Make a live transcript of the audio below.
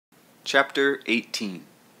Chapter 18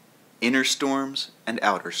 Inner Storms and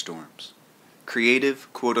Outer Storms.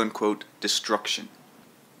 Creative quote-unquote destruction.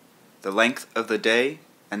 The length of the day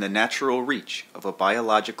and the natural reach of a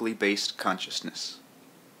biologically based consciousness.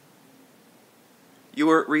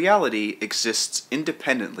 Your reality exists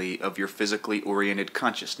independently of your physically oriented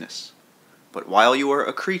consciousness, but while you are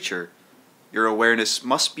a creature, your awareness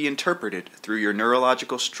must be interpreted through your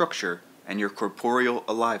neurological structure and your corporeal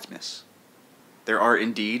aliveness. There are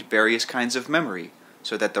indeed various kinds of memory,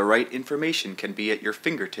 so that the right information can be at your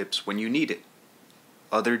fingertips when you need it.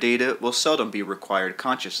 Other data will seldom be required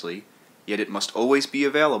consciously, yet it must always be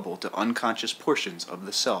available to unconscious portions of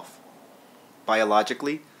the self.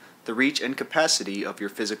 Biologically, the reach and capacity of your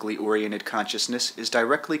physically oriented consciousness is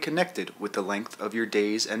directly connected with the length of your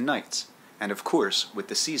days and nights, and of course with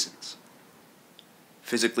the seasons.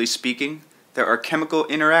 Physically speaking, there are chemical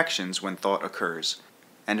interactions when thought occurs,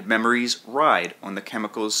 and memories ride on the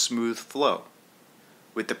chemical's smooth flow.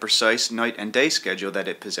 With the precise night and day schedule that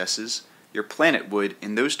it possesses, your planet would,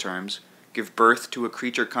 in those terms, give birth to a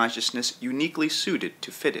creature consciousness uniquely suited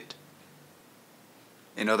to fit it.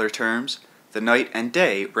 In other terms, the night and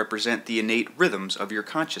day represent the innate rhythms of your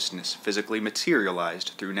consciousness physically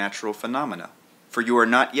materialized through natural phenomena, for you are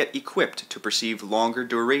not yet equipped to perceive longer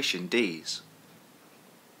duration days.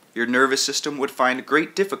 Your nervous system would find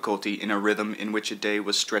great difficulty in a rhythm in which a day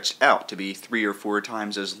was stretched out to be 3 or 4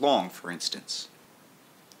 times as long, for instance.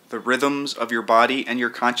 The rhythms of your body and your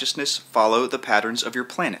consciousness follow the patterns of your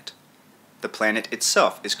planet. The planet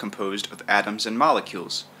itself is composed of atoms and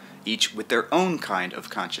molecules, each with their own kind of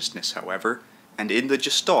consciousness, however, and in the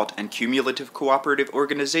gestalt and cumulative cooperative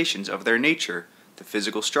organizations of their nature, the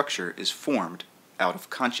physical structure is formed out of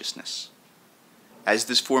consciousness. As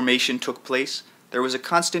this formation took place, there was a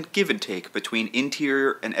constant give and take between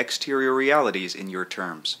interior and exterior realities in your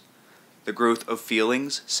terms. The growth of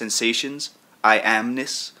feelings, sensations,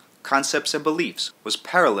 I-amness, concepts and beliefs was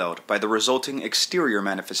paralleled by the resulting exterior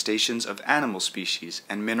manifestations of animal species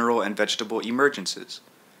and mineral and vegetable emergences.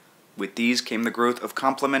 With these came the growth of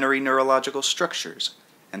complementary neurological structures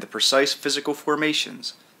and the precise physical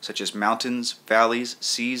formations, such as mountains, valleys,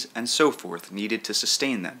 seas, and so forth, needed to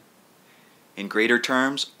sustain them. In greater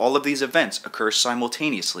terms, all of these events occur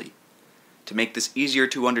simultaneously. To make this easier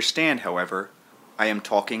to understand, however, I am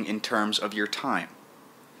talking in terms of your time.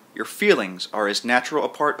 Your feelings are as natural a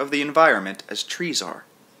part of the environment as trees are.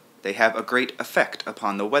 They have a great effect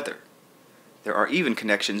upon the weather. There are even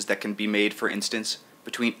connections that can be made, for instance,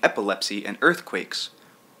 between epilepsy and earthquakes,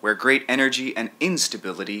 where great energy and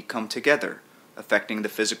instability come together, affecting the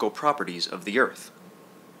physical properties of the earth.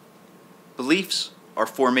 Beliefs are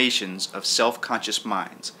formations of self-conscious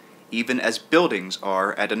minds, even as buildings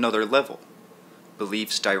are at another level.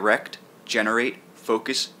 Beliefs direct, generate,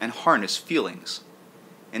 focus, and harness feelings.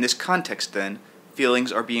 In this context, then, feelings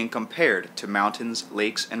are being compared to mountains,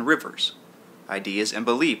 lakes, and rivers. Ideas and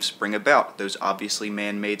beliefs bring about those obviously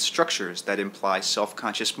man-made structures that imply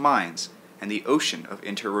self-conscious minds and the ocean of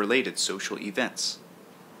interrelated social events.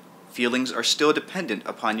 Feelings are still dependent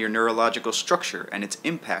upon your neurological structure and its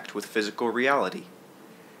impact with physical reality.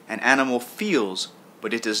 An animal feels,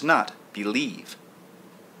 but it does not believe.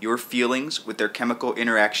 Your feelings, with their chemical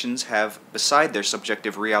interactions, have, beside their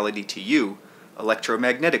subjective reality to you,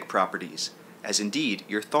 electromagnetic properties, as indeed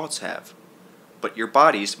your thoughts have. But your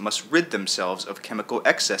bodies must rid themselves of chemical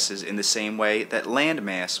excesses in the same way that land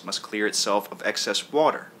mass must clear itself of excess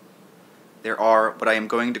water. There are what I am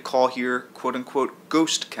going to call here quote-unquote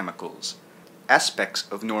ghost chemicals, aspects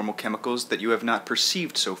of normal chemicals that you have not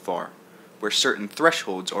perceived so far, where certain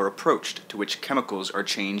thresholds are approached to which chemicals are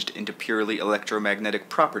changed into purely electromagnetic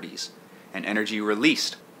properties, and energy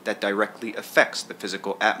released that directly affects the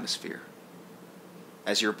physical atmosphere.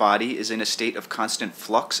 As your body is in a state of constant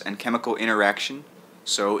flux and chemical interaction,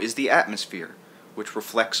 so is the atmosphere, which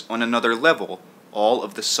reflects on another level all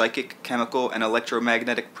of the psychic, chemical, and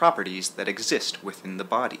electromagnetic properties that exist within the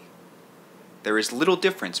body. There is little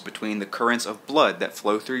difference between the currents of blood that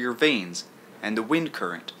flow through your veins and the wind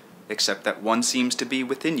current, except that one seems to be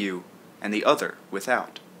within you and the other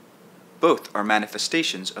without. Both are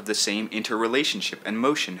manifestations of the same interrelationship and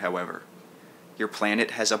motion, however. Your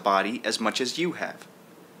planet has a body as much as you have.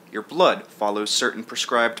 Your blood follows certain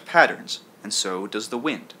prescribed patterns, and so does the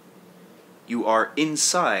wind. You are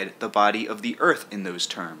inside the body of the earth in those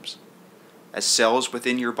terms. As cells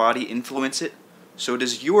within your body influence it, so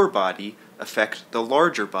does your body affect the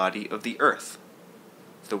larger body of the earth.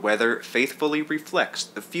 The weather faithfully reflects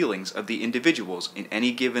the feelings of the individuals in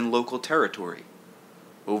any given local territory.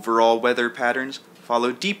 Overall weather patterns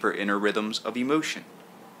follow deeper inner rhythms of emotion.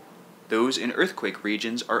 Those in earthquake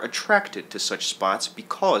regions are attracted to such spots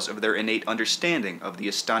because of their innate understanding of the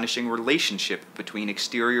astonishing relationship between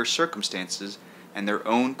exterior circumstances and their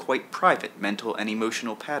own quite private mental and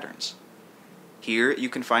emotional patterns. Here you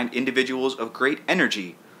can find individuals of great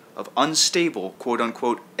energy, of unstable,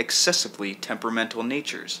 quote-unquote, excessively temperamental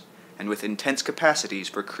natures, and with intense capacities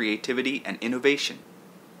for creativity and innovation.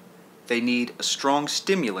 They need a strong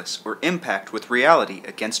stimulus or impact with reality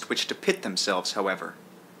against which to pit themselves, however.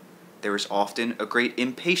 There is often a great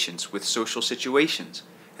impatience with social situations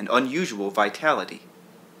and unusual vitality.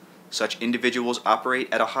 Such individuals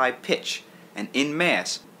operate at a high pitch and in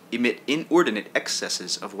mass emit inordinate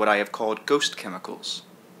excesses of what I have called ghost chemicals.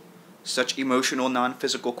 Such emotional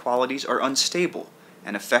non-physical qualities are unstable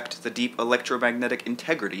and affect the deep electromagnetic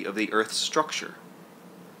integrity of the Earth's structure.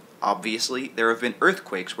 Obviously, there have been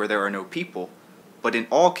earthquakes where there are no people, but in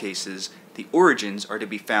all cases, the origins are to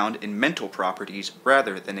be found in mental properties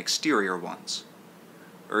rather than exterior ones.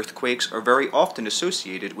 Earthquakes are very often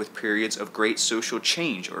associated with periods of great social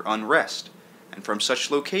change or unrest, and from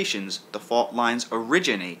such locations the fault lines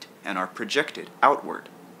originate and are projected outward.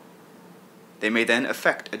 They may then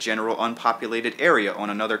affect a general unpopulated area on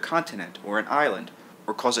another continent or an island,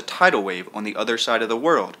 or cause a tidal wave on the other side of the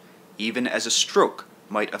world, even as a stroke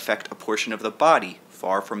might affect a portion of the body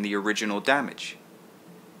far from the original damage.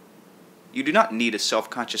 You do not need a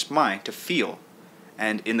self-conscious mind to feel,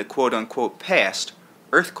 and in the quote-unquote past,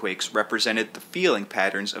 earthquakes represented the feeling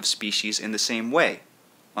patterns of species in the same way,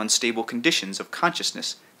 unstable conditions of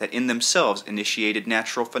consciousness that in themselves initiated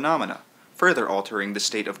natural phenomena, further altering the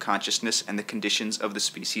state of consciousness and the conditions of the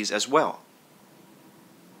species as well.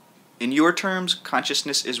 In your terms,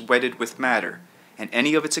 consciousness is wedded with matter, and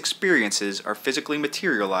any of its experiences are physically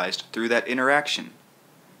materialized through that interaction.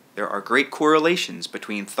 There are great correlations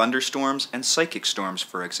between thunderstorms and psychic storms,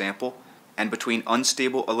 for example, and between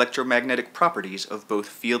unstable electromagnetic properties of both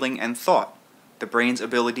feeling and thought, the brain's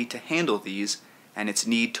ability to handle these, and its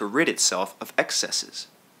need to rid itself of excesses.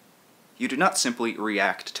 You do not simply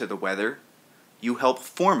react to the weather, you help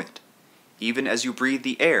form it, even as you breathe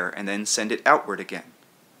the air and then send it outward again.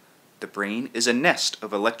 The brain is a nest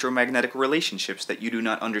of electromagnetic relationships that you do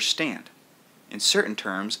not understand. In certain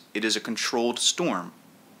terms, it is a controlled storm.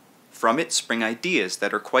 From it spring ideas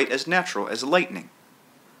that are quite as natural as lightning.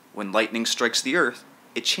 When lightning strikes the earth,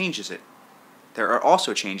 it changes it. There are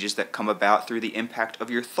also changes that come about through the impact of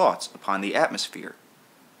your thoughts upon the atmosphere.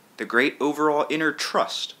 The great overall inner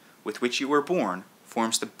trust with which you were born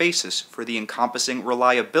forms the basis for the encompassing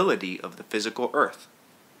reliability of the physical earth.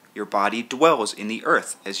 Your body dwells in the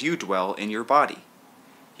earth as you dwell in your body.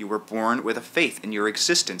 You were born with a faith in your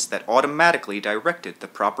existence that automatically directed the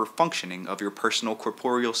proper functioning of your personal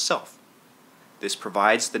corporeal self. This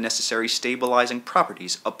provides the necessary stabilizing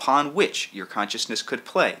properties upon which your consciousness could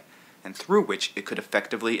play, and through which it could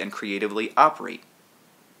effectively and creatively operate.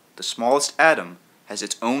 The smallest atom has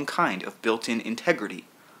its own kind of built-in integrity,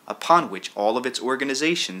 upon which all of its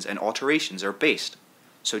organizations and alterations are based,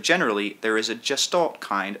 so generally there is a gestalt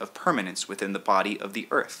kind of permanence within the body of the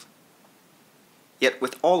earth. Yet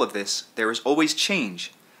with all of this, there is always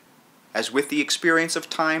change. As with the experience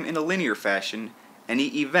of time in a linear fashion, any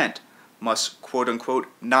event must quote-unquote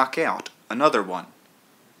knock out another one.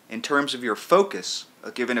 In terms of your focus,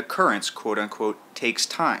 a given occurrence, quote-unquote, takes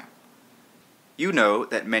time. You know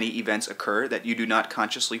that many events occur that you do not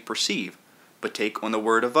consciously perceive, but take on the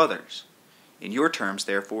word of others. In your terms,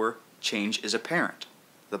 therefore, change is apparent.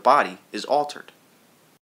 The body is altered.